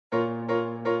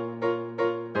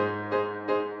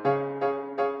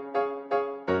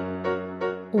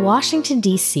Washington,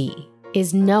 D.C.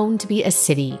 is known to be a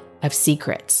city of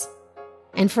secrets.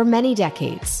 And for many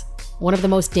decades, one of the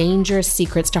most dangerous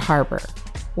secrets to harbor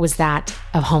was that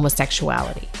of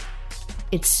homosexuality.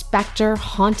 Its specter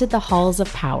haunted the halls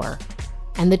of power,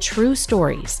 and the true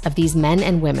stories of these men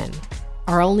and women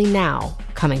are only now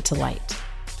coming to light.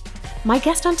 My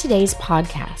guest on today's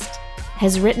podcast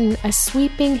has written a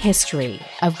sweeping history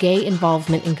of gay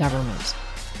involvement in government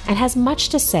and has much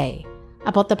to say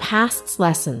about the past's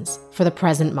lessons for the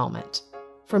present moment,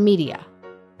 for media,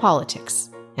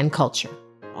 politics, and culture.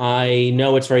 I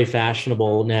know it's very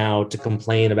fashionable now to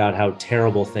complain about how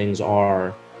terrible things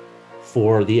are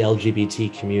for the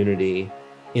LGBT community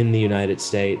in the United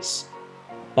States,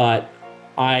 but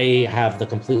I have the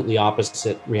completely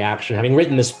opposite reaction. Having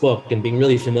written this book and being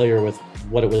really familiar with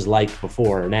what it was like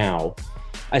before now,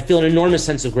 I feel an enormous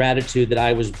sense of gratitude that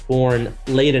I was born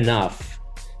late enough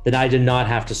that I did not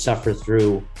have to suffer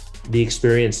through the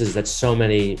experiences that so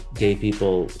many gay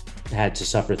people had to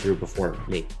suffer through before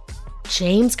me.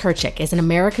 James Kirchick is an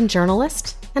American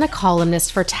journalist and a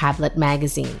columnist for Tablet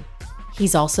magazine.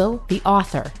 He's also the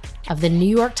author of the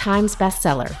New York Times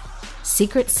bestseller,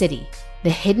 Secret City: The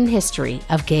Hidden History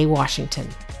of Gay Washington.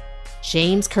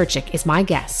 James Kirchick is my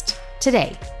guest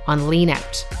today on Lean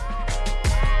Out.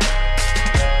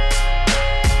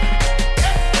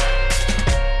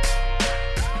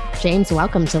 James,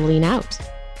 welcome to Lean Out.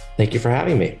 Thank you for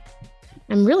having me.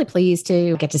 I'm really pleased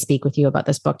to get to speak with you about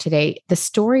this book today. The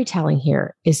storytelling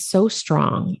here is so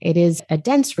strong. It is a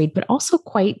dense read, but also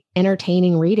quite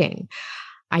entertaining reading.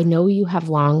 I know you have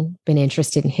long been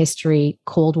interested in history,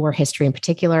 Cold War history in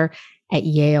particular. At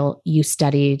Yale, you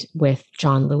studied with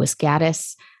John Lewis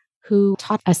Gaddis, who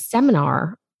taught a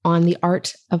seminar on the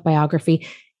art of biography.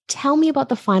 Tell me about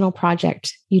the final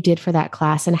project you did for that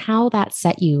class and how that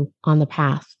set you on the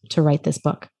path to write this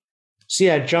book. So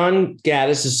yeah, John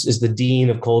Gaddis is the dean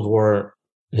of Cold War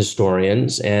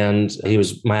historians, and he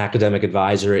was my academic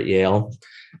advisor at Yale.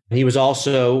 He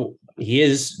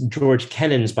is George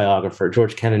Kennan's biographer,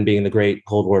 George Kennan being the great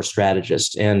Cold War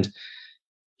strategist. And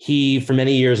he, for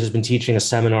many years, has been teaching a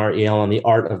seminar at Yale on the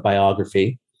art of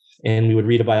biography. And we would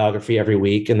read a biography every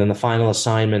week. And then the final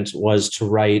assignment was to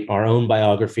write our own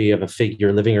biography of a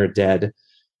figure, living or dead,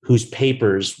 whose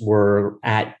papers were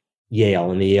at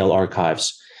Yale in the Yale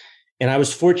archives. And I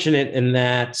was fortunate in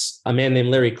that a man named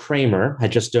Larry Kramer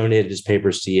had just donated his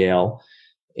papers to Yale.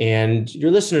 And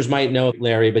your listeners might know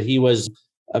Larry, but he was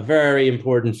a very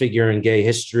important figure in gay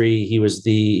history.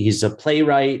 He's a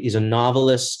playwright, he's a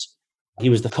novelist. He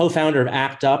was the co-founder of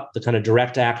ACT UP, the kind of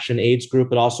direct action AIDS group,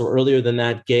 but also earlier than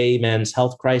that, Gay Men's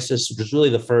Health Crisis, which was really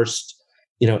the first,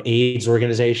 AIDS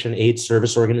organization, AIDS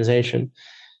service organization.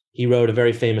 He wrote a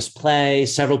very famous play,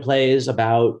 several plays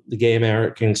about the gay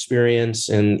American experience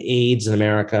and AIDS in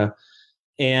America.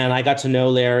 And I got to know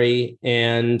Larry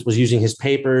and was using his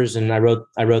papers. And I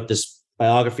wrote this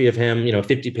biography of him,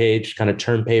 50-page kind of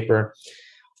term paper.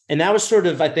 And that was sort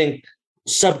of, I think,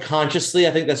 subconsciously,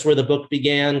 I think that's where the book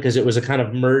began, because it was a kind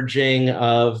of merging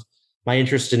of my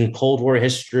interest in Cold War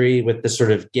history with this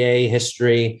sort of gay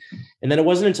history. And then it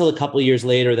wasn't until a couple of years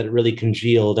later that it really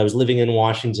congealed. I was living in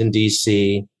Washington,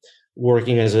 D.C.,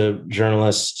 working as a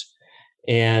journalist,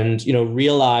 and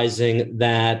realizing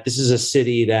that this is a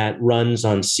city that runs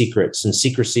on secrets, and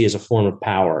secrecy is a form of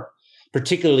power,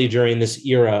 particularly during this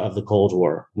era of the Cold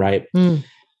War, right?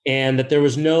 And that there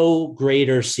was no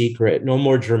greater secret, no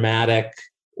more dramatic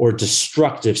or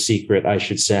destructive secret, I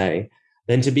should say,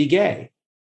 than to be gay.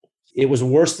 It was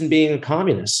worse than being a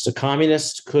communist. A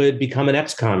communist could become an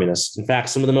ex-communist. In fact,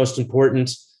 some of the most important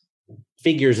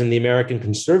figures in the American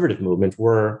conservative movement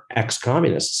were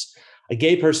ex-communists. A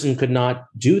gay person could not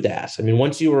do that. I mean,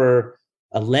 once you were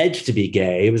alleged to be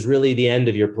gay, it was really the end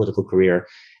of your political career.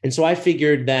 And so I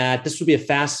figured that this would be a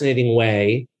fascinating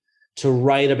way to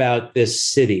write about this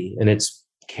city and its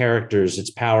characters, its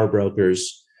power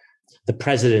brokers, the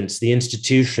presidents, the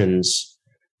institutions,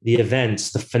 the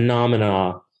events, the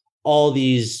phenomena, all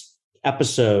these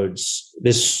episodes,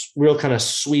 this real kind of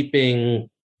sweeping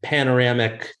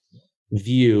panoramic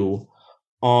view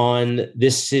on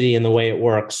this city and the way it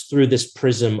works through this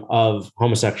prism of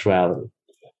homosexuality.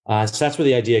 So that's where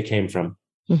the idea came from.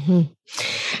 Mm-hmm.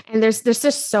 And there's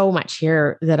just so much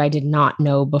here that I did not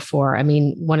know before. I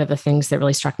mean, one of the things that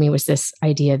really struck me was this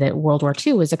idea that World War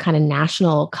II was a kind of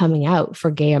national coming out for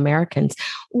gay Americans.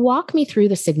 Walk me through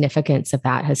the significance of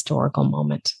that historical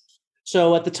moment.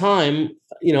 So at the time,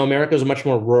 America was a much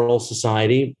more rural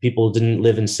society. People didn't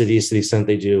live in cities to the extent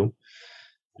they do.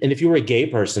 And if you were a gay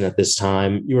person at this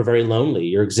time, you were very lonely.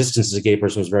 Your existence as a gay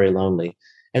person was very lonely.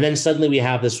 And then suddenly we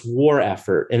have this war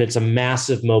effort, and it's a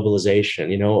massive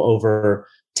mobilization, over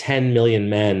 10 million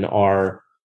men are,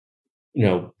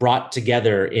 brought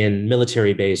together in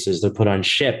military bases. They're put on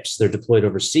ships. They're deployed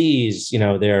overseas.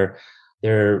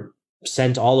 They're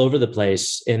sent all over the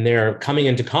place, and they're coming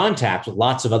into contact with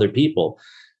lots of other people,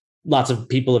 lots of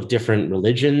people of different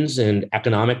religions and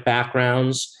economic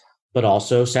backgrounds, but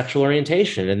also sexual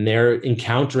orientation. And they're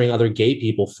encountering other gay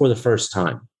people for the first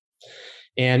time.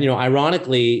 And,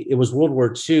 ironically, it was World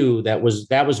War II that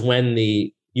was when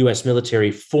the US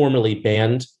military formally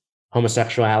banned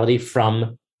homosexuality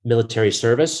from military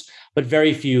service, but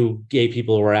very few gay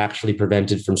people were actually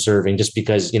prevented from serving just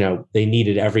because, they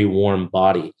needed every warm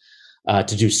body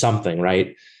to do something,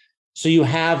 right? So you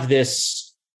have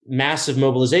this massive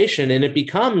mobilization, and it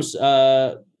becomes,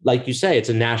 like you say, it's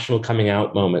a national coming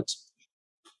out moment.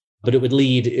 But it would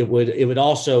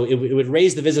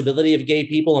raise the visibility of gay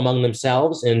people among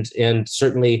themselves, and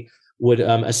certainly would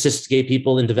assist gay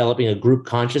people in developing a group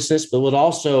consciousness, but would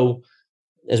also,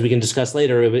 as we can discuss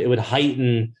later, it would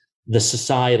heighten the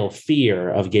societal fear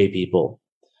of gay people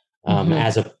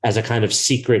as a kind of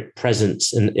secret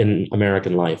presence in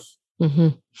American life. Mm-hmm.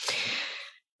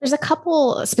 There's a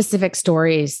couple specific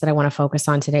stories that I want to focus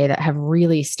on today that have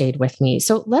really stayed with me.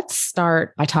 So let's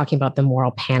start by talking about the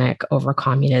moral panic over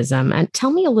communism. And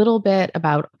tell me a little bit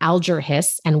about Alger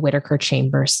Hiss and Whittaker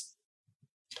Chambers.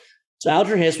 So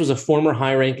Alger Hiss was a former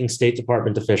high-ranking State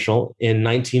Department official in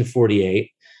 1948.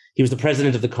 He was the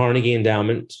president of the Carnegie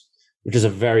Endowment, which is a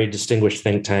very distinguished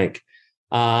think tank,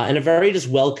 and a very just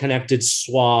well-connected,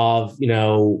 suave,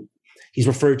 he's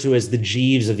referred to as the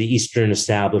Jeeves of the Eastern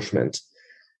establishment.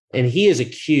 And he is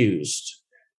accused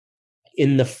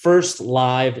in the first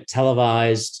live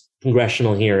televised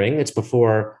congressional hearing. It's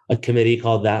before a committee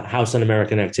called the House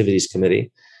Un-American Activities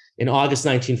Committee. In August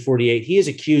 1948, he is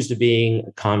accused of being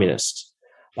a communist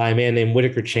by a man named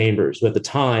Whittaker Chambers, who at the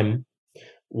time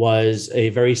was a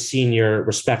very senior,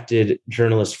 respected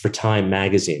journalist for Time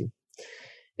magazine.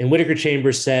 And Whittaker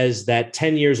Chambers says that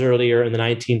 10 years earlier in the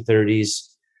 1930s,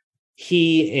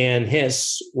 he and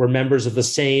Hiss were members of the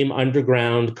same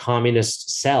underground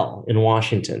communist cell in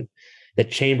Washington,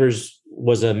 that Chambers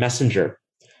was a messenger,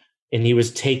 and he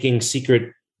was taking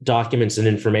secret documents and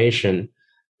information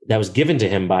that was given to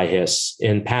him by Hiss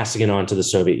and passing it on to the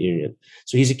Soviet Union.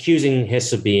 So he's accusing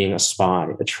Hiss of being a spy,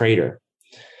 a traitor.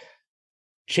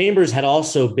 Chambers had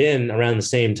also been, around the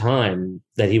same time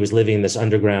that he was living this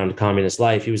underground communist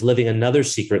life, he was living another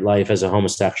secret life as a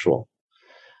homosexual.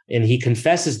 And he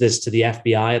confesses this to the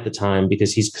FBI at the time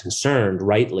because he's concerned,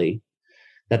 rightly,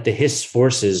 that the Hiss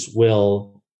forces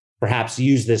will perhaps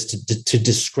use this to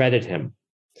discredit him.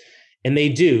 And they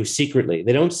do secretly.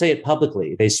 They don't say it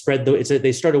publicly. They start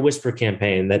a whisper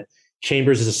campaign that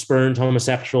Chambers is a spurned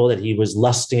homosexual, that he was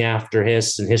lusting after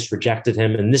Hiss and Hiss rejected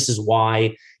him. And this is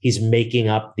why he's making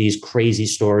up these crazy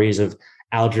stories of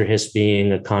Alger Hiss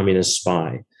being a communist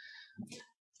spy.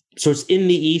 So it's in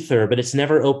the ether, but it's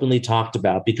never openly talked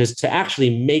about, because to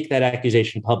actually make that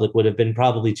accusation public would have been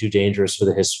probably too dangerous for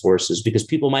the Hiss forces, because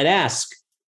people might ask,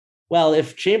 well,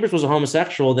 if Chambers was a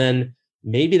homosexual, then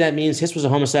maybe that means Hiss was a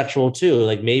homosexual too.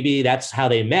 Like maybe that's how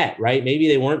they met, right? Maybe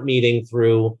they weren't meeting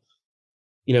through,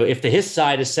 if the Hiss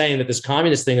side is saying that this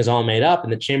communist thing is all made up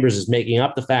and that Chambers is making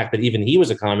up the fact that even he was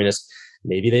a communist,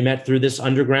 maybe they met through this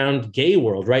underground gay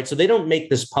world, right? So they don't make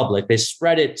this public. They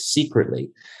spread it secretly.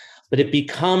 But it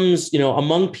becomes,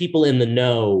 among people in the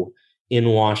know in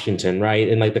Washington, right?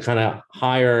 And like the kind of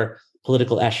higher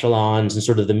political echelons and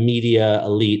sort of the media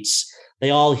elites,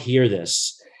 they all hear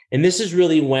this. And this is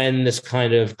really when this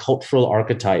kind of cultural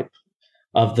archetype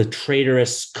of the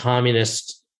traitorous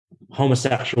communist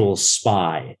homosexual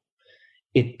spy,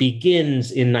 it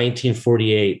begins in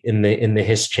 1948 in the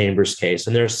Hiss Chambers case.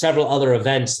 And there are several other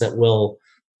events that will,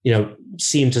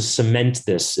 seem to cement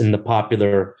this in the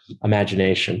popular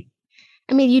imagination.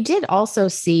 I mean, you did also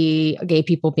see gay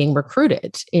people being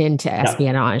recruited into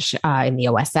espionage in the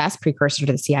OSS, precursor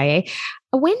to the CIA.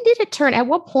 When did it turn? At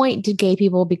what point did gay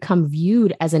people become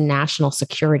viewed as a national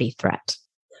security threat?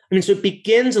 I mean, so it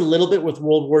begins a little bit with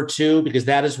World War II, because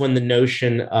that is when the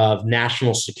notion of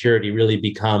national security really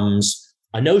becomes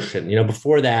a notion.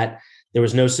 Before that, there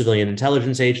was no civilian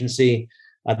intelligence agency.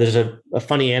 There's a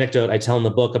funny anecdote I tell in the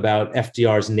book about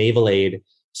FDR's naval aid.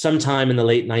 Sometime in the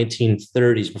late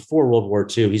 1930s, before World War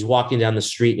II, he's walking down the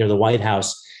street near the White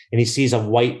House, and he sees a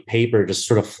white paper just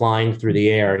sort of flying through the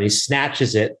air, and he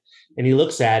snatches it and he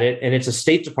looks at it, and it's a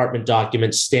State Department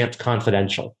document stamped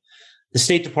confidential. The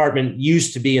State Department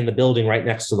used to be in the building right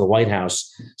next to the White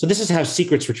House. So this is how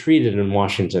secrets were treated in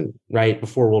Washington, right,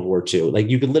 before World War II. Like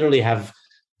you could literally have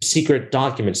secret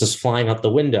documents just flying out the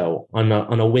window on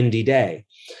a windy day.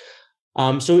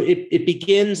 So it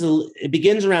begins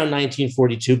around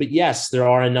 1942, but yes, there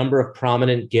are a number of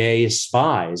prominent gay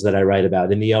spies that I write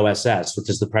about in the OSS, which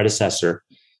is the predecessor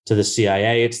to the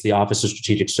CIA. It's the Office of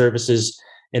Strategic Services,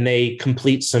 and they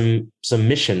complete some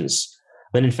missions.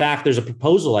 And in fact, there's a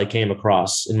proposal I came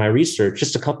across in my research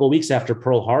just a couple of weeks after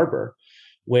Pearl Harbor,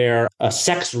 where a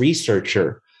sex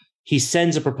researcher, he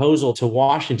sends a proposal to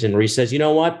Washington where he says, you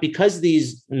know what, because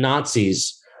these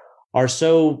Nazis are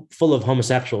so full of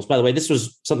homosexuals. By the way, this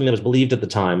was something that was believed at the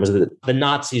time, was that the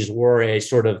Nazis were a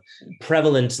sort of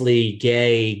prevalently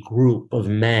gay group of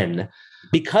men.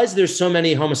 Because there's so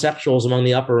many homosexuals among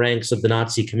the upper ranks of the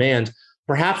Nazi command,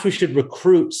 perhaps we should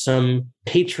recruit some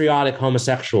patriotic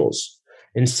homosexuals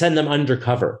and send them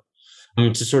undercover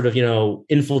to sort of,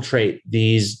 infiltrate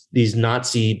these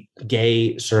Nazi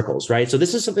gay circles, right? So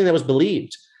this is something that was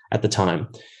believed at the time.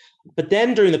 But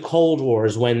then during the Cold War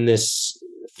is when this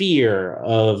fear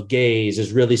of gays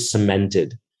is really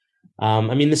cemented.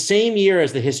 The same year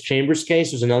as the Hiss Chambers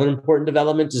case was another important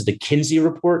development is the Kinsey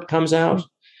report comes out.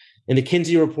 And the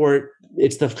Kinsey report,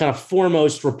 it's the kind of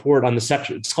foremost report on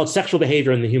it's called Sexual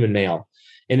Behavior in the Human Male.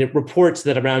 And it reports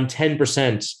that around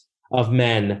 10% of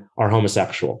men are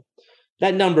homosexual.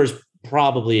 That number is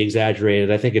probably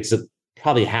exaggerated. I think it's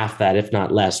probably half that, if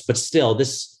not less. But still,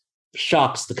 this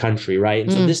shocks the country, right?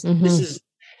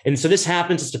 And so this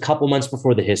happens just a couple months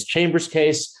before the Hiss Chambers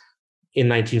case in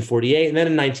 1948. And then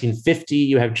in 1950,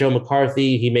 you have Joe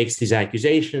McCarthy. He makes these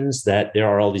accusations that there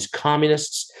are all these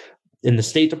communists in the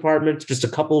State Department. Just a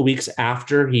couple of weeks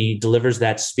after he delivers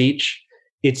that speech,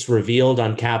 it's revealed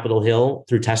on Capitol Hill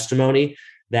through testimony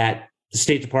that the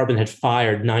State Department had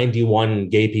fired 91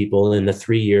 gay people in the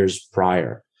 3 years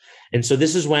prior. And so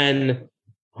this is when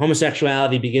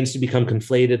homosexuality begins to become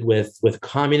conflated with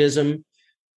communism.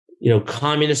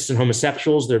 Communists and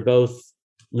homosexuals, they're both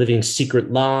living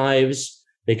secret lives.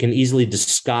 They can easily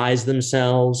disguise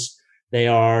themselves. They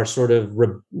are sort of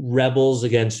rebels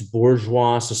against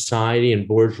bourgeois society and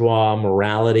bourgeois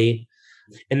morality.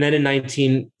 And then in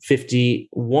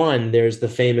 1951, there's the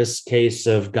famous case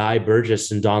of Guy Burgess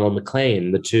and Donald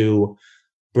Maclean, the two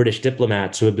British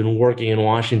diplomats who had been working in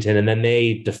Washington, and then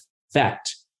they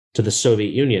defect to the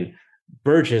Soviet Union.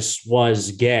 Burgess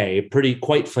was gay,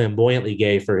 quite flamboyantly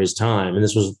gay for his time, and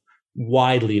this was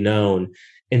widely known.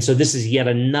 And so this is yet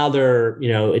another,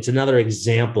 it's another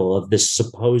example of this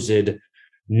supposed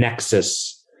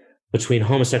nexus between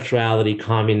homosexuality,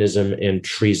 communism, and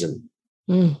treason.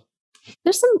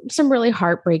 There's some really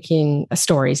heartbreaking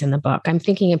stories in the book. I'm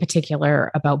thinking in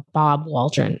particular about Bob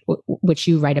Waldron, which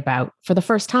you write about for the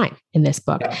first time in this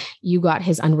book. Yeah. You got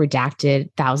his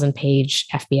unredacted 1,000-page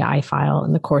FBI file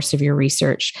in the course of your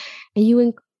research, and you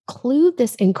include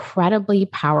this incredibly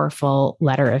powerful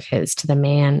letter of his to the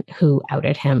man who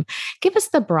outed him. Give us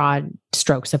the broad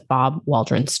strokes of Bob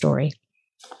Waldron's story.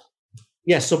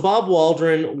 Yes, so Bob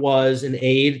Waldron was an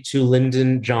aide to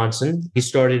Lyndon Johnson. He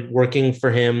started working for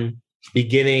him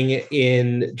beginning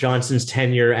in Johnson's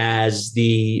tenure as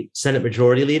the Senate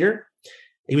Majority Leader.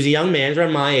 He was a young man,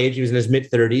 around my age. He was in his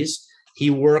mid-30s.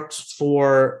 He worked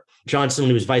for Johnson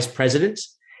when he was vice president.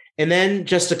 And then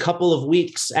just a couple of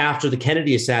weeks after the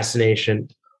Kennedy assassination,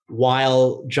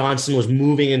 while Johnson was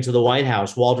moving into the White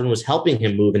House, Waldron was helping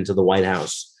him move into the White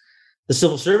House. The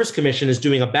Civil Service Commission is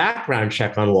doing a background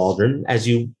check on Waldron, as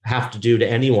you have to do to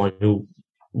anyone who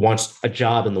wants a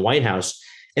job in the White House.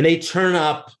 And they turn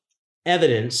up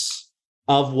evidence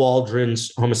of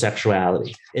Waldron's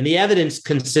homosexuality. And the evidence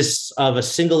consists of a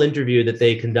single interview that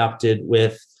they conducted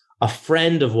with a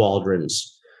friend of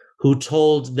Waldron's who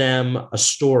told them a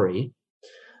story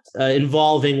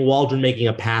involving Waldron making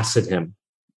a pass at him.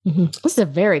 Mm-hmm. This is a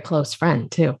very close friend,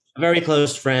 too. A very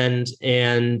close friend,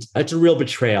 and it's a real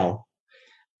betrayal.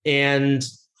 And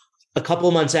a couple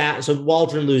of months after, so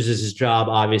Waldron loses his job,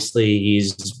 obviously.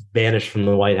 He's banished from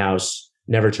the White House,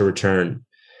 never to return.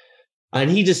 And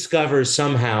he discovers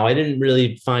somehow, I didn't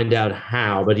really find out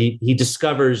how, but he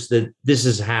discovers that this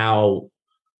is how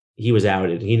he was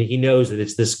outed. He knows that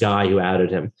it's this guy who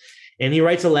outed him. And he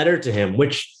writes a letter to him,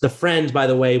 which the friend, by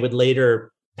the way, would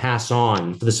later pass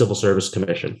on to the Civil Service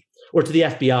Commission or to the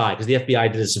FBI, because the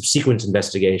FBI did a subsequent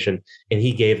investigation and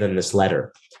he gave them this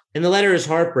letter. And the letter is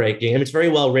heartbreaking. I mean, it's very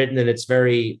well written and it's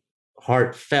very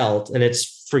heartfelt and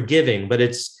it's forgiving, but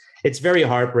it's very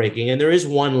heartbreaking. And there is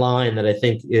one line that I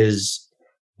think is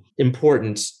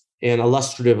important and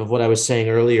illustrative of what I was saying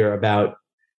earlier about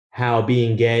how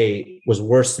being gay was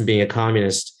worse than being a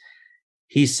communist.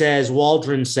 He says,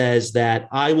 Waldron says that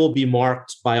I will be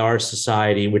marked by our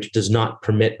society, which does not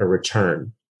permit a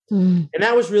return. And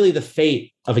that was really the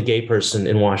fate of a gay person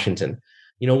in Washington.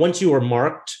 You know, once you were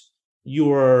marked, you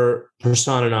were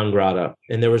persona non grata,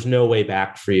 and there was no way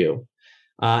back for you.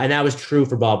 And that was true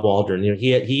for Bob Waldron.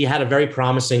 He had a very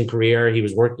promising career. He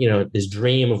was working, his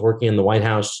dream of working in the White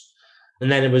House,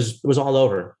 and then it was all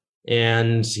over.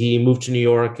 And he moved to New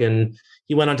York, and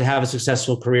he went on to have a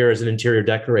successful career as an interior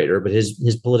decorator. But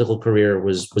his political career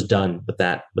was done with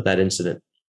that incident.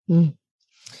 Mm.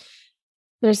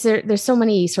 There's so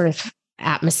many sort of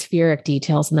atmospheric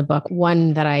details in the book.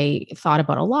 One that I thought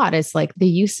about a lot is like the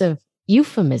use of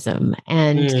euphemism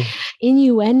and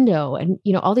innuendo and,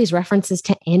 all these references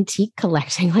to antique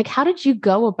collecting. Like, how did you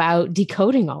go about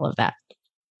decoding all of that?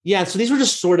 Yeah. So these were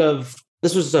just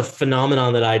this was a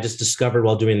phenomenon that I just discovered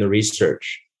while doing the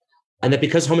research. And that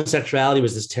because homosexuality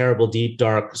was this terrible, deep,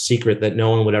 dark secret that no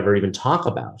one would ever even talk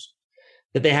about,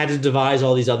 that they had to devise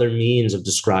all these other means of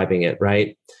describing it,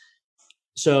 right?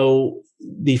 So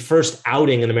the first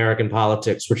outing in American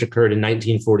politics, which occurred in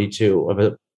 1942 of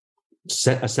a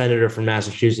senator from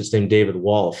Massachusetts named David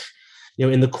Walsh,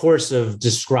 in the course of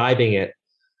describing it,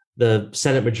 the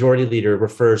Senate Majority Leader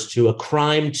refers to a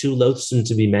crime too loathsome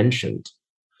to be mentioned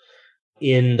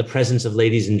in the presence of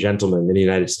ladies and gentlemen in the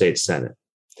United States Senate.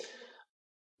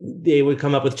 They would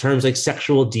come up with terms like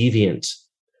sexual deviant,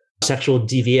 sexual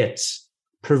deviate,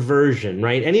 perversion,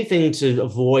 right? Anything to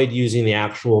avoid using the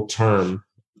actual term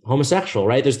homosexual,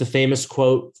 right? There's the famous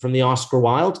quote from the Oscar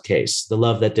Wilde case, "The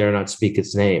love that dare not speak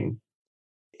its name."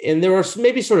 And there are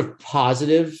maybe sort of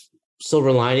positive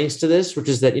silver linings to this, which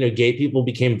is that, gay people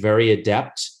became very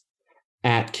adept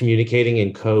at communicating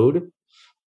in code,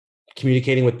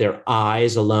 communicating with their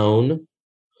eyes alone,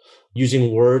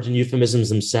 using words and euphemisms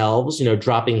themselves,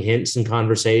 dropping hints in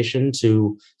conversation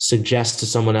to suggest to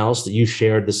someone else that you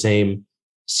shared the same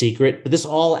secret. But this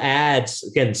all adds,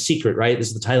 again, secret, right? This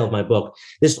is the title of my book.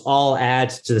 This all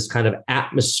adds to this kind of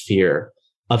atmosphere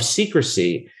of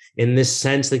secrecy in this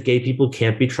sense that gay people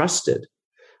can't be trusted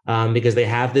because they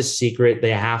have this secret.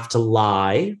 They have to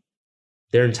lie.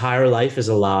 Their entire life is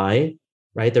a lie,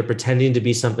 right? They're pretending to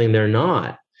be something they're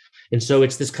not. And so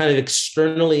it's this kind of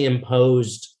externally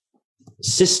imposed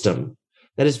system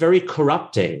that is very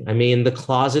corrupting. I mean, the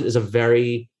closet is a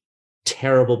very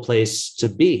terrible place to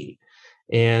be.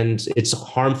 And it's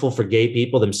harmful for gay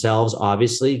people themselves,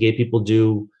 obviously. Gay people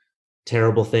do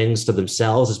terrible things to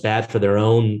themselves. It's bad for their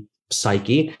own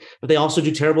psyche, but they also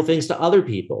do terrible things to other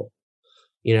people.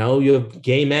 You have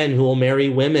gay men who will marry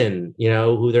women,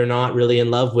 who they're not really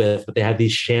in love with, but they have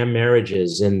these sham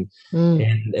marriages. And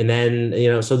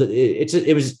then, so that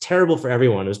it was terrible for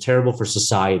everyone. It was terrible for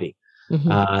society.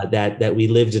 That we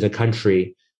lived in a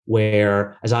country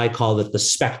where, as I call it, the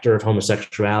specter of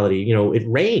homosexuality, it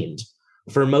reigned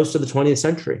for most of the 20th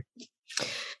century.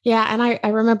 Yeah. And I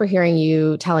remember hearing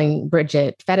you telling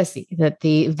Bridget Phetasy that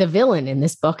the villain in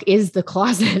this book is the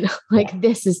closet.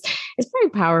 It's very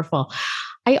powerful.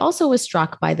 I also was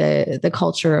struck by the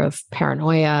culture of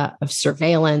paranoia, of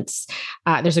surveillance.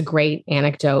 There's a great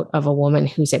anecdote of a woman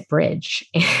who's at bridge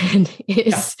and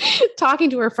is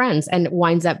talking to her friends and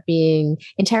winds up being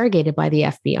interrogated by the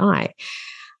FBI.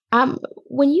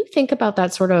 When you think about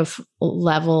that sort of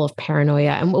level of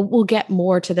paranoia, and we'll get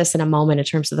more to this in a moment in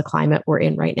terms of the climate we're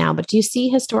in right now, but do you see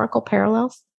historical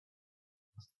parallels?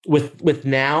 With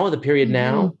now, the period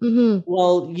now? Mm-hmm.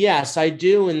 Well, yes, I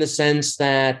do, in the sense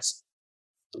that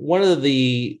one of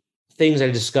the things I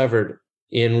discovered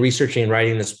in researching and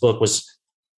writing this book was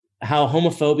how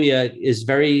homophobia is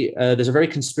there's a very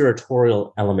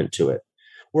conspiratorial element to it.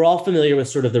 We're all familiar with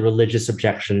sort of the religious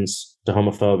objections to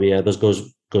homophobia. Those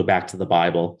go back to the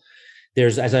Bible.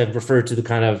 There's, as I've referred to,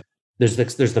 there's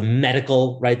the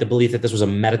medical, right? The belief that this was a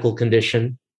medical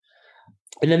condition.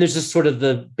 And then there's just sort of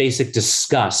the basic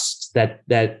disgust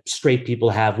that straight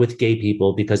people have with gay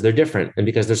people because they're different and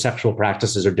because their sexual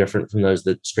practices are different from those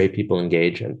that straight people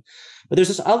engage in. But there's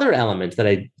this other element that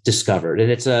I discovered, and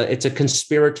it's a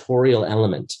conspiratorial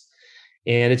element.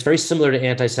 And it's very similar to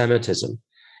anti-Semitism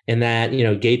in that,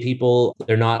 gay people,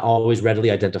 they're not always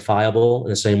readily identifiable in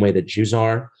the same way that Jews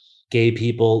are. Gay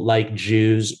people, like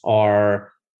Jews,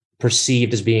 are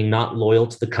perceived as being not loyal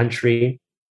to the country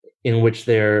of which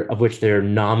they're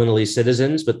nominally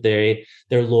citizens, but they're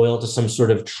loyal to some sort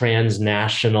of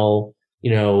transnational,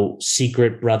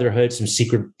 secret brotherhood, some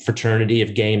secret fraternity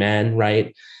of gay men,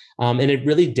 right? And it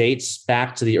really dates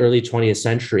back to the early 20th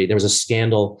century. There was a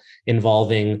scandal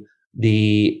involving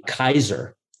the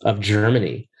Kaiser of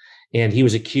Germany, and he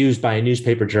was accused by a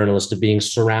newspaper journalist of being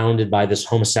surrounded by this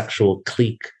homosexual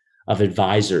clique of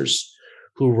advisors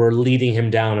who were leading him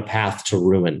down a path to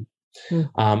ruin.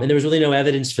 And there was really no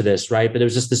evidence for this, right? But there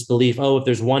was just this belief, if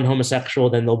there's one homosexual,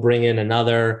 then they'll bring in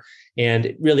another.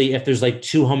 And really, if there's like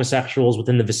two homosexuals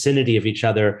within the vicinity of each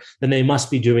other, then they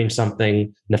must be doing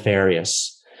something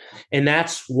nefarious. And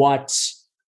that's what,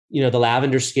 the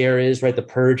lavender scare is, right? The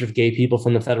purge of gay people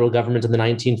from the federal government in the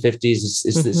 1950s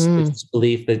is this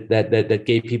belief that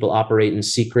gay people operate in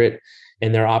secret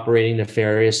and they're operating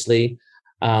nefariously.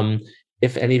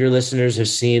 If any of your listeners have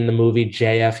seen the movie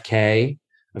JFK,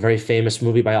 a very famous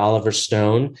movie by Oliver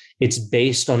Stone, it's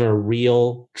based on a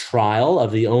real trial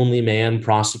of the only man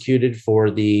prosecuted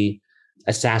for the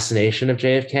assassination of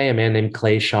JFK, a man named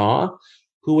Clay Shaw,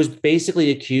 who was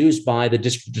basically accused by the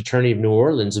district attorney of New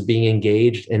Orleans of being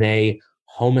engaged in a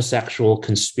homosexual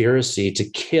conspiracy to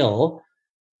kill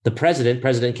the president,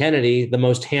 President Kennedy, the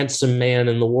most handsome man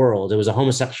in the world. It was a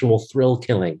homosexual thrill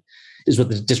killing, is what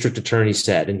the district attorney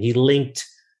said. And he linked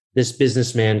this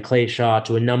businessman, Clay Shaw,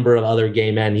 to a number of other gay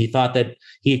men. He thought that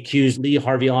he accused Lee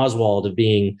Harvey Oswald of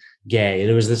being gay. And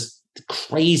it was this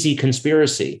crazy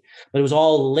conspiracy, but it was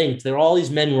all linked. All these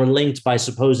men were linked by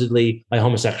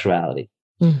homosexuality.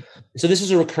 So this is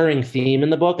a recurring theme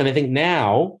in the book. And I think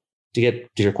now, to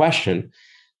get to your question,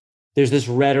 there's this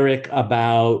rhetoric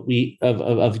about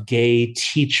of gay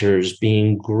teachers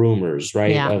being groomers,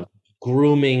 right? Yeah. Of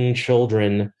grooming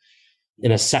children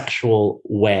in a sexual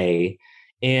way.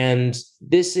 And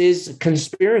this is a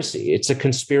conspiracy. It's a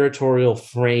conspiratorial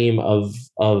frame of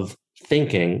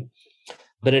thinking,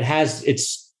 but it has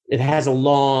a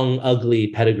long, ugly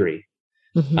pedigree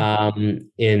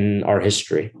in our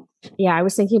history. Yeah, I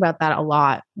was thinking about that a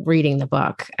lot reading the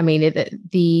book. I mean,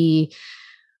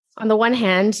 on the one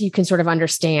hand, you can sort of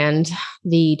understand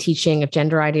the teaching of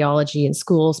gender ideology in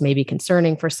schools may be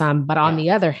concerning for some, but on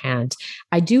the other hand,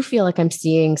 I do feel like I'm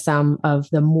seeing some of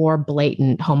the more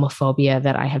blatant homophobia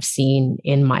that I have seen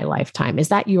in my lifetime. Is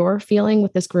that your feeling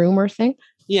with this groomer thing?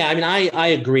 Yeah, I mean, I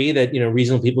agree that,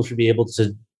 reasonable people should be able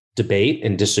to debate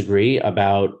and disagree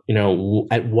about,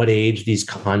 at what age these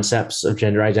concepts of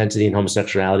gender identity and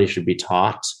homosexuality should be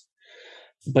taught.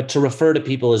 But to refer to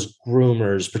people as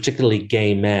groomers, particularly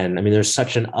gay men, I mean, there's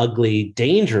such an ugly,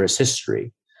 dangerous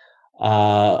history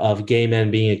of gay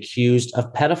men being accused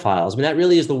of pedophiles. I mean, that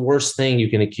really is the worst thing you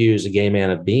can accuse a gay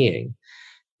man of being.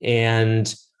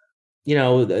 And,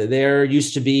 there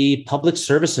used to be public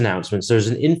service announcements. There's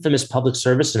an infamous public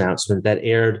service announcement that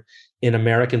aired in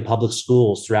American public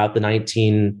schools throughout the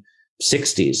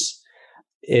 1960s.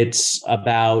 It's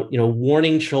about,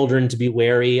 warning children to be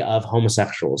wary of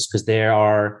homosexuals because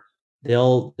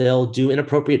they'll do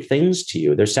inappropriate things to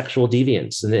you. They're sexual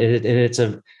deviants. And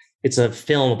it's a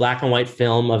film, a black and white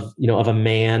film of a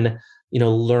man,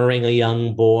 luring a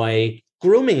young boy,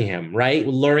 grooming him, right?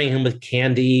 Luring him with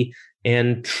candy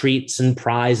and treats and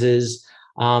prizes.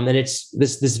 And it's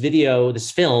this video,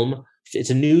 this film, it's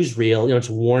a newsreel, it's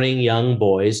warning young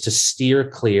boys to steer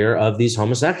clear of these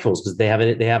homosexuals because they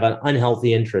have an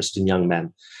unhealthy interest in young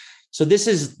men. So this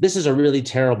is a really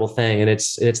terrible thing, and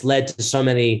it's led to so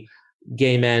many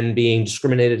gay men being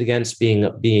discriminated against,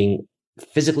 being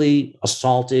physically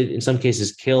assaulted, in some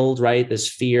cases killed, right? This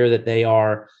fear that they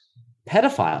are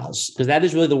pedophiles, because that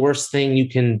is really the worst thing you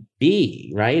can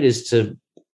be, right? Is to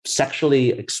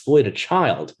sexually exploit a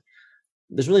child.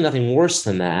 There's really nothing worse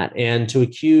than that. And to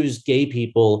accuse gay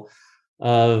people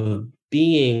of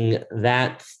being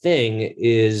that thing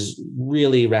is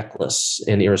really reckless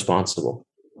and irresponsible.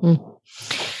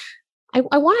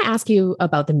 I want to ask you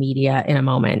about the media in a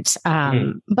moment.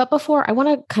 But before, I want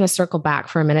to kind of circle back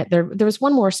for a minute. There was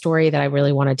one more story that I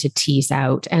really wanted to tease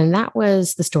out, and that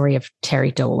was the story of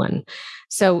Terry Dolan.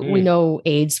 So we know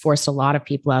AIDS forced a lot of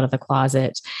people out of the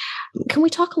closet. Can we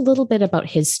talk a little bit about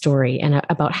his story and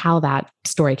about how that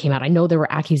story came out? I know there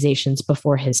were accusations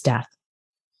before his death.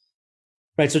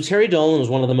 Right. So Terry Dolan was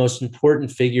one of the most important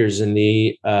figures in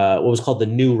the what was called the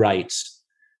New Right.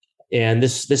 And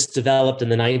this developed in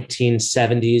the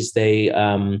 1970s.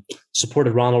 They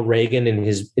supported Ronald Reagan in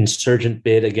his insurgent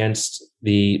bid against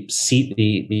the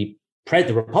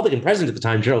Republican president at the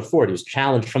time, Gerald Ford. He was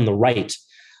challenged from the right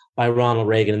by Ronald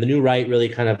Reagan. And the New Right really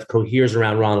kind of coheres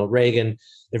around Ronald Reagan.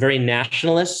 They're very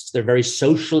nationalist. They're very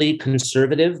socially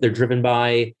conservative. They're driven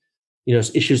by,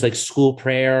 issues like school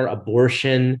prayer,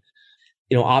 abortion,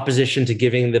 opposition to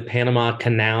giving the Panama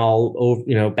Canal,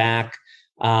 back,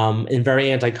 and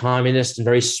very anti-communist and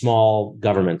very small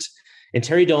government. And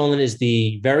Terry Dolan is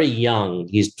very young.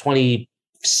 He's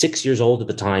 26 years old at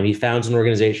the time. He founds an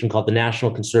organization called the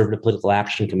National Conservative Political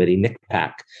Action Committee,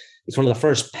 NCPAC. It's one of the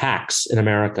first PACs in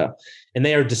America. And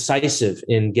they are decisive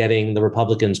in getting the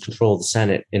Republicans control of the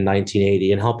Senate in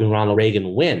 1980 and helping Ronald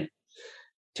Reagan win.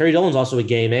 Terry Dolan's also a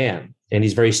gay man, and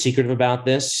he's very secretive about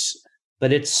this.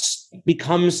 But it's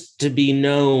becomes to be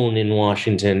known in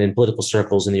Washington in political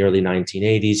circles in the early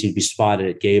 1980s. He'd be spotted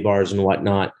at gay bars and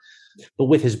whatnot. But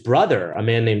with his brother, a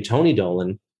man named Tony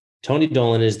Dolan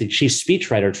is the chief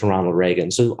speechwriter to Ronald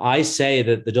Reagan. So I say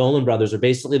that the Dolan brothers are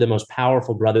basically the most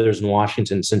powerful brothers in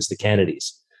Washington since the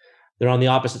Kennedys. They're on the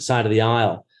opposite side of the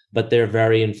aisle, but they're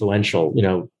very influential.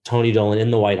 Tony Dolan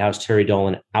in the White House, Terry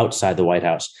Dolan outside the White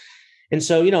House. And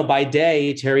so, by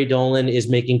day, Terry Dolan is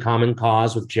making common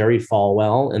cause with Jerry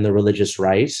Falwell and the religious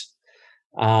right,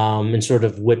 and sort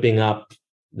of whipping up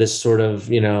this sort of,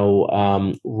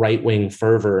 right-wing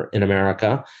fervor in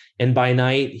America. And by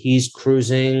night, he's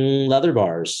cruising leather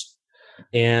bars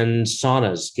and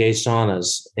saunas, gay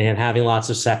saunas, and having lots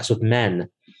of sex with men.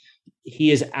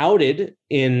 He is outed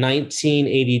in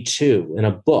 1982 in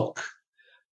a book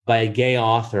by a gay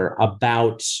author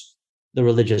about the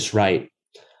religious right.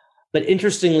 But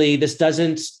interestingly, this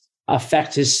doesn't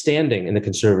affect his standing in the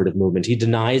conservative movement. He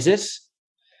denies it.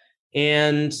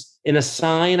 And in a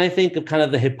sign, I think, of kind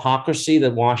of the hypocrisy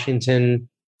that Washington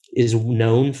is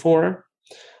known for,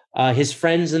 his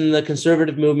friends in the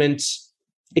conservative movement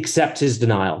accept his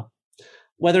denial.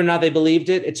 Whether or not they believed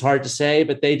it, it's hard to say,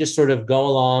 but they just sort of go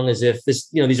along as if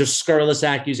these are scurrilous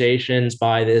accusations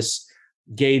by this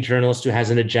gay journalist who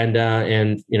has an agenda,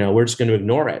 and, we're just going to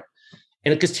ignore it.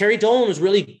 And because Terry Dolan was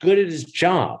really good at his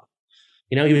job,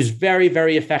 he was very,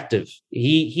 very effective.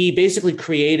 He basically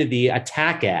created the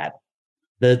attack ad,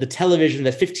 the television,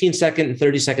 the 15-second and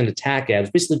 30-second attack ad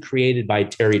was basically created by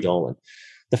Terry Dolan.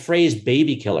 The phrase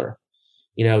baby killer,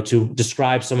 to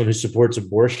describe someone who supports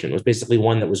abortion, was basically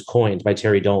one that was coined by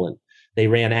Terry Dolan. They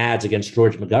ran ads against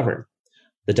George McGovern,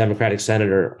 the Democratic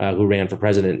senator who ran for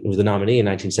president, who was the nominee in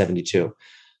 1972.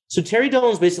 So Terry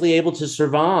Dolan is basically able to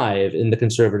survive in the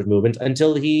conservative movement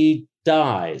until he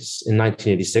dies in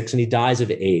 1986, and he dies of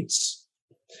AIDS.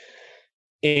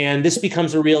 And this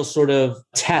becomes a real sort of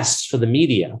test for the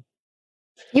media.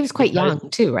 He was quite young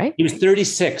too, right? He was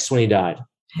 36 when he died.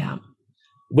 Yeah.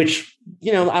 Which,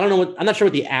 I don't know, I'm not sure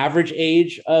what the average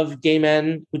age of gay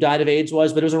men who died of AIDS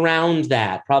was, but it was around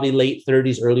that, probably late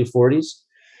 30s, early 40s,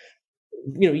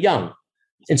 young.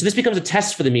 And so this becomes a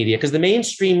test for the media, because the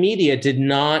mainstream media did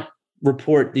not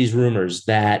report these rumors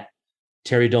that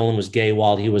Terry Dolan was gay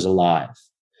while he was alive.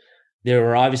 There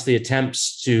were obviously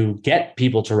attempts to get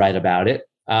people to write about it,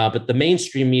 but the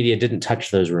mainstream media didn't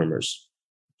touch those rumors.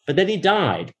 But then he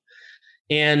died.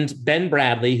 And Ben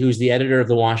Bradlee, who's the editor of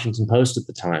the Washington Post at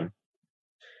the time,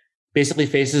 basically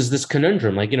faces this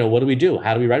conundrum. Like, what do we do?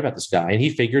 How do we write about this guy? And he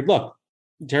figured, look,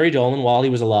 Terry Dolan, while he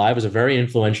was alive, was a very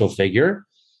influential figure.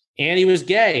 And he was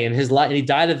gay, and and he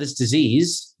died of this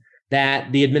disease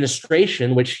that the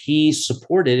administration, which he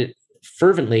supported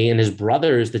fervently, and his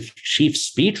brother is the chief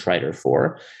speechwriter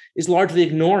for, is largely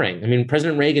ignoring. I mean,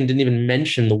 President Reagan didn't even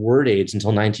mention the word AIDS until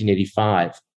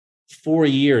 1985, 4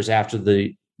 years after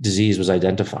the disease was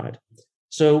identified.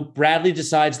 So Bradlee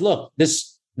decides, look,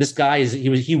 this guy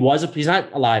he's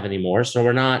not alive anymore. So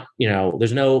we're not,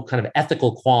 there's no kind of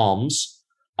ethical qualms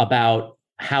about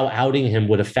how outing him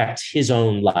would affect his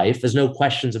own life. There's no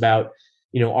questions about,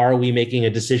 are we making a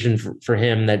decision for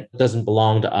him that doesn't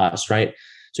belong to us, right?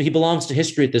 So he belongs to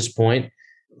history at this point.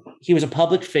 He was a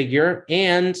public figure,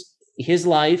 and his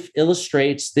life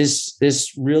illustrates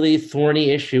this really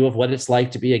thorny issue of what it's like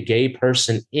to be a gay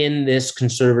person in this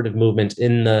conservative movement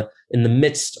in the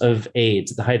midst of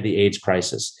AIDS, at the height of the AIDS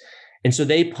crisis. And so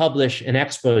they publish an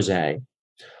expose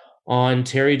on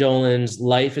Terry Dolan's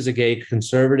life as a gay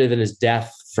conservative and his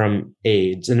death from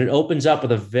AIDS. And it opens up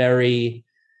with a very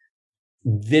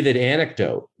vivid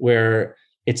anecdote where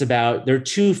it's about, there are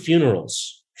two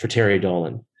funerals for Terry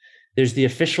Dolan. There's the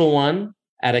official one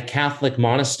at a Catholic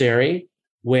monastery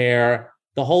where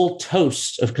the whole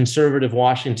toast of conservative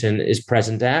Washington is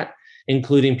present at,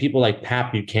 including people like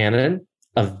Pat Buchanan,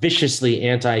 a viciously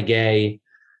anti-gay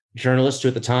journalist who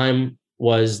at the time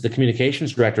was the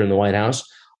communications director in the White House,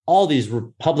 all these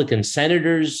Republican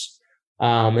senators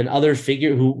and other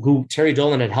figures who Terry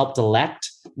Dolan had helped elect,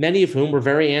 many of whom were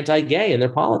very anti-gay in their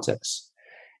politics.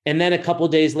 And then a couple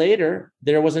of days later,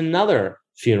 there was another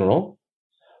funeral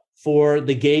for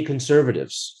the gay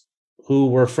conservatives who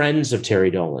were friends of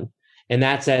Terry Dolan. And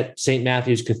that's at St.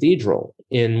 Matthew's Cathedral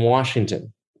in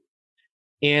Washington.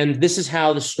 And this is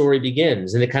how the story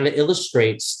begins. And it kind of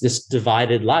illustrates this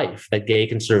divided life that gay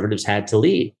conservatives had to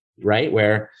lead, right?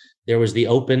 Where there was the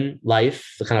open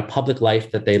life, the kind of public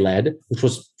life that they led, which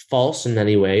was false in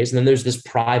many ways. And then there's this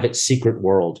private, secret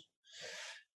world.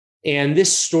 And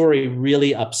this story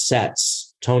really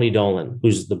upsets Tony Dolan,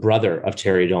 who's the brother of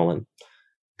Terry Dolan,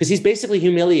 because he's basically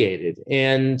humiliated.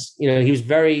 And, he was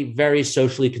very, very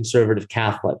socially conservative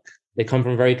Catholic. They come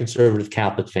from a very conservative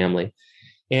Catholic family.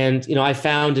 And, I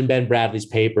found in Ben Bradley's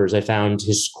papers, I found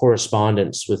his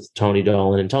correspondence with Tony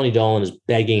Dolan, and Tony Dolan is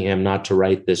begging him not to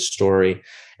write this story.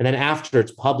 And then after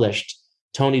it's published,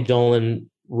 Tony Dolan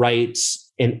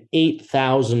writes an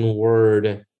 8,000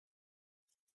 word,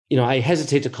 I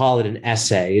hesitate to call it an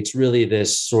essay. It's really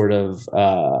this sort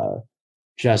of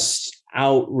just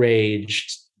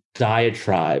outraged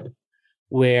diatribe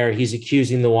where he's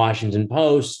accusing the Washington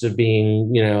Post of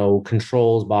being,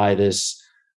 controlled by this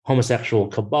homosexual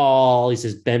cabal. He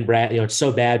says it's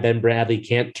so bad Ben Bradley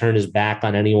can't turn his back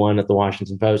on anyone at the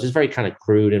Washington Post. It's very kind of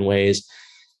crude in ways.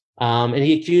 And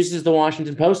he accuses the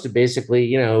Washington Post of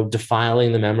basically,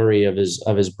 defiling the memory of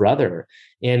his brother.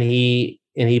 And he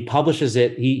publishes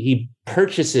it. He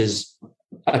purchases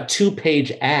a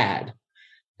 2-page ad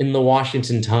in the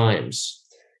Washington Times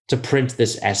to print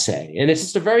this essay. And it's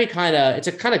just it's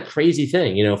a kind of crazy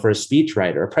thing, for a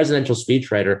speechwriter, a presidential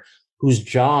speechwriter whose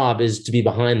job is to be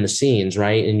behind the scenes,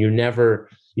 right? And you never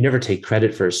take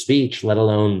credit for a speech, let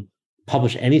alone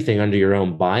publish anything under your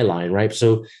own byline, right?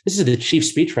 So this is the chief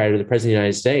speechwriter of the President of the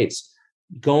United States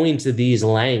going to these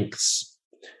lengths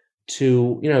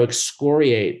to,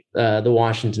 excoriate the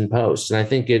Washington Post. And I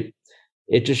think it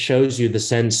just shows you the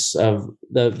sense of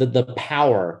the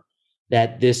power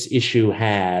that this issue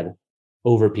had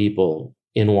over people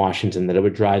in Washington, that it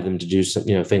would drive them to do some,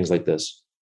 things like this.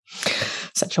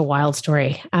 Such a wild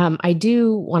story. I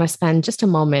do want to spend just a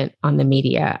moment on the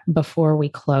media before we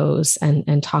close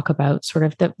and talk about sort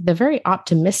of the very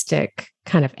optimistic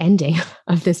kind of ending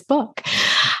of this book.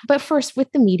 But first,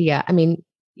 with the media,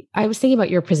 I was thinking about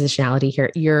your positionality here.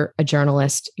 You're a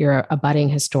journalist, you're a budding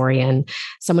historian,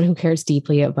 someone who cares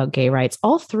deeply about gay rights.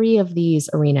 All three of these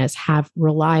arenas have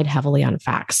relied heavily on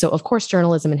facts. So, of course,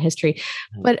 journalism and history,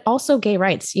 but also gay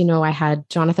rights. I had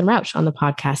Jonathan Rauch on the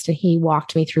podcast, and he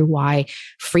walked me through why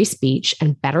free speech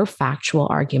and better factual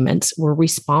arguments were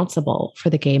responsible for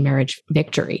the gay marriage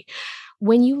victory.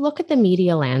 When you look at the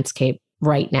media landscape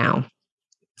right now,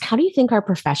 how do you think our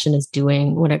profession is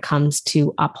doing when it comes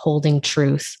to upholding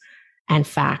truth and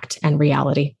fact and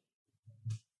reality?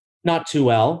 Not too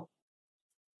well.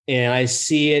 And I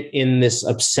see it in this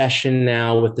obsession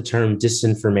now with the term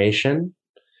disinformation,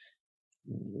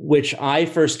 which I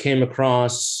first came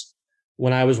across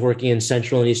when I was working in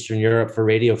Central and Eastern Europe for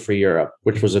Radio Free Europe,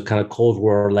 which was a kind of Cold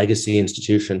War legacy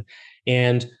institution.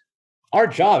 And our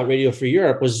job at Radio Free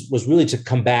Europe was really to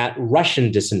combat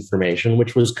Russian disinformation,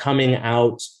 which was coming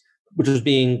out, which was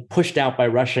being pushed out by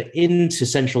Russia into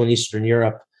Central and Eastern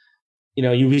Europe.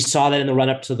 We saw that in the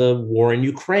run-up to the war in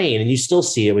Ukraine, and you still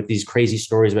see it with these crazy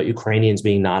stories about Ukrainians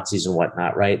being Nazis and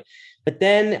whatnot, right? But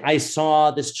then I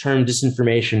saw this term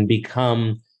disinformation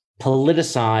become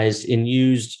politicized and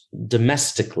used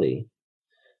domestically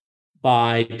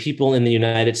by people in the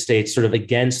United States, sort of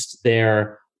against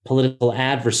their political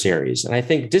adversaries. And I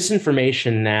think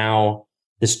disinformation now,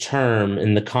 this term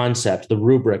and the concept, the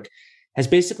rubric, has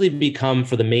basically become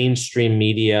for the mainstream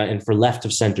media and for left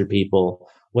of center people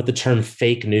what the term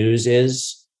fake news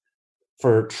is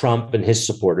for Trump and his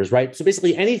supporters, right? So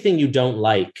basically anything you don't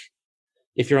like,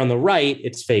 if you're on the right,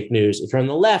 it's fake news. If you're on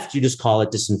the left, you just call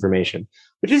it disinformation,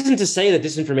 which isn't to say that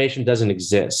disinformation doesn't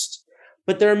exist.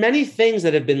 But there are many things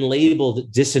that have been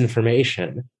labeled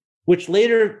disinformation, which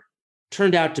later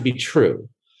turned out to be true.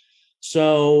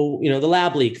 So, the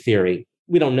lab leak theory,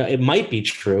 we don't know. It might be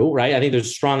true, right? I think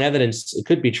there's strong evidence it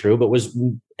could be true, but was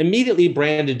immediately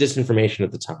branded disinformation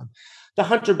at the time. The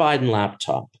Hunter Biden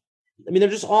laptop.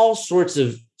 There's just all sorts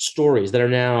of stories that are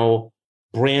now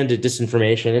branded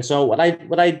disinformation. And so what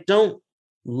I don't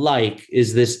like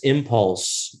is this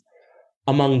impulse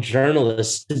among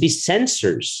journalists to be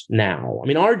censors now.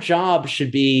 Our job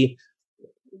should be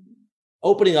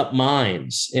opening up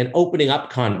minds and opening up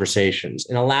conversations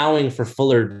and allowing for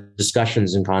fuller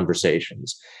discussions and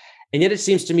conversations. And yet it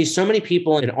seems to me so many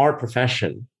people in our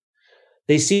profession,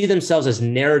 they see themselves as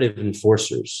narrative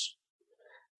enforcers,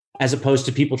 as opposed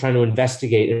to people trying to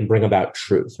investigate and bring about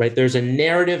truth, right? There's a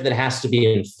narrative that has to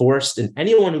be enforced, and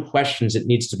anyone who questions it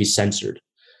needs to be censored.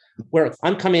 Where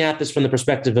I'm coming at this from the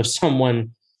perspective of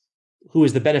someone who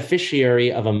is the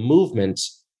beneficiary of a movement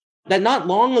that not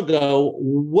long ago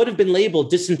would have been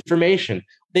labeled disinformation.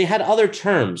 They had other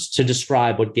terms to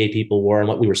describe what gay people were and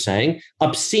what we were saying.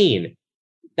 Obscene.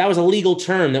 That was a legal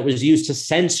term that was used to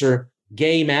censor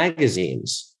gay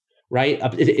magazines, right?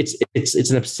 It's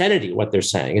an obscenity what they're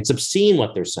saying. It's obscene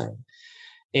what they're saying.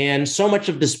 And so much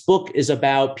of this book is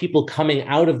about people coming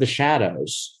out of the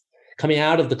shadows, coming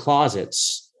out of the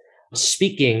closets,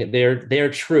 speaking their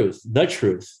truth, the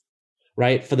truth,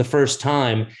 right, for the first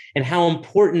time, and how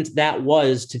important that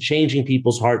was to changing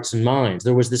people's hearts and minds.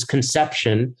 There was this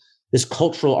conception, this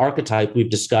cultural archetype we've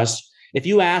discussed. If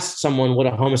you asked someone what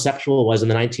a homosexual was in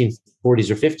the 1940s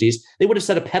or 50s, they would have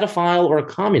said a pedophile or a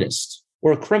communist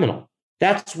or a criminal.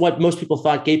 That's what most people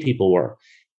thought gay people were.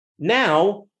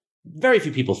 Now, very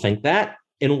few people think that.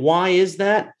 And why is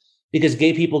that? Because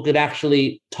gay people could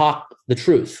actually talk the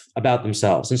truth about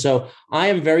themselves. And so I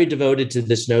am very devoted to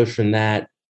this notion that,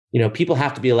 people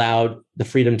have to be allowed the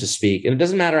freedom to speak. And it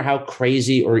doesn't matter how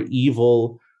crazy or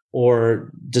evil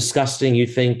or disgusting you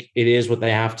think it is what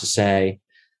they have to say.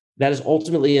 That is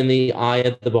ultimately in the eye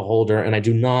of the beholder. And I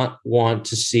do not want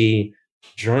to see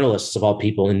journalists of all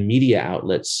people in media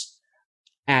outlets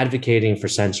advocating for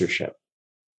censorship.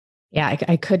 Yeah,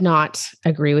 I could not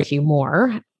agree with you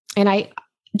more. And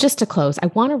just to close, I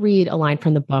want to read a line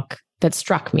from the book that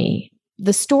struck me.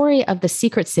 The story of The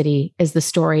Secret City is the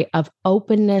story of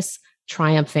openness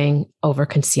triumphing over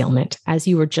concealment, as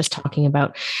you were just talking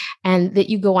about. And that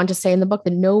you go on to say in the book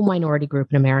that no minority group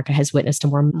in America has witnessed a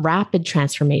more rapid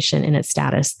transformation in its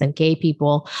status than gay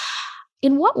people.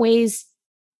 In what ways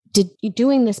did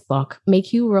doing this book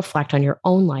make you reflect on your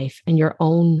own life and your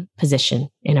own position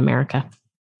in America?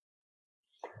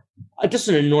 Just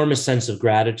an enormous sense of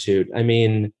gratitude. I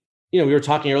mean, we were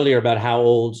talking earlier about how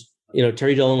old,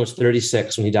 Terry Dolan was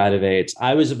 36 when he died of AIDS.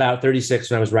 I was about 36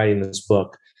 when I was writing this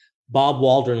book. Bob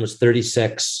Waldron was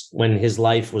 36 when his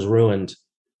life was ruined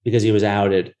because he was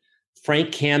outed. Frank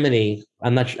Kameny,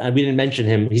 we didn't mention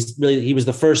him. He was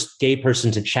the first gay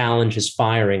person to challenge his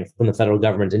firing from the federal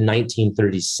government in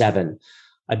 1937.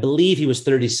 I believe he was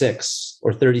 36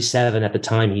 or 37 at the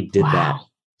time he did that.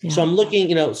 Yeah. So I'm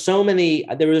looking, there were so many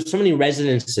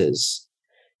resonances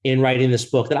in writing this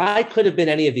book that I could have been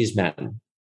any of these men.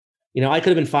 I could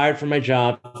have been fired from my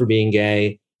job for being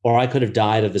gay, or I could have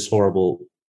died of this horrible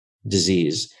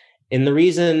disease. And the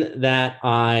reason that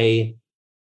I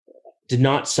did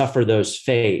not suffer those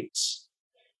fates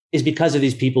is because of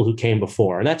these people who came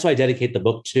before. And that's who I dedicate the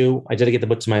book to. I dedicate the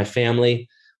book to my family,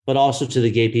 but also to the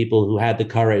gay people who had the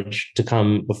courage to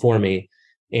come before me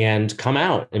and come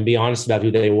out and be honest about who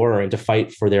they were and to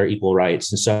fight for their equal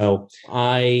rights. And so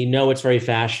I know it's very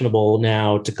fashionable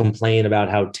now to complain about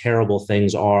how terrible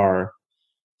things are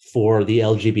for the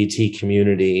LGBT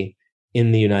community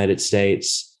in the United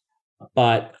States.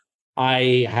 But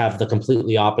I have the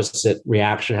completely opposite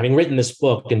reaction. Having written this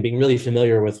book and being really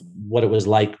familiar with what it was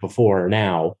like before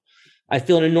now, I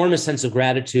feel an enormous sense of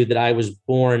gratitude that I was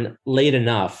born late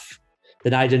enough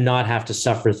that I did not have to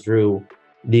suffer through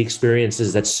the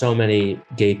experiences that so many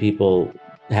gay people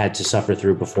had to suffer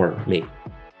through before me.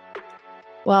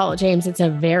 Well, James, it's a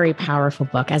very powerful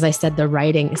book. As I said, the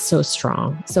writing is so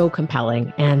strong, so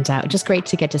compelling, and just great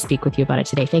to get to speak with you about it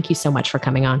today. Thank you so much for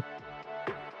coming on.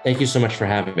 Thank you so much for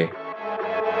having me.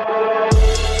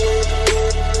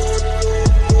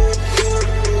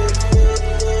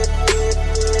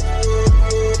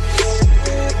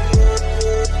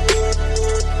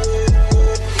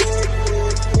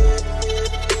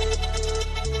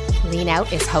 Lean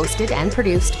Out is hosted and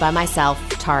produced by myself,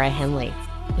 Tara Henley.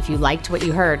 If you liked what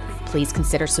you heard, please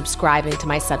consider subscribing to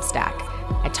my Substack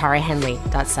at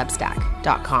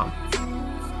tarahenley.substack.com.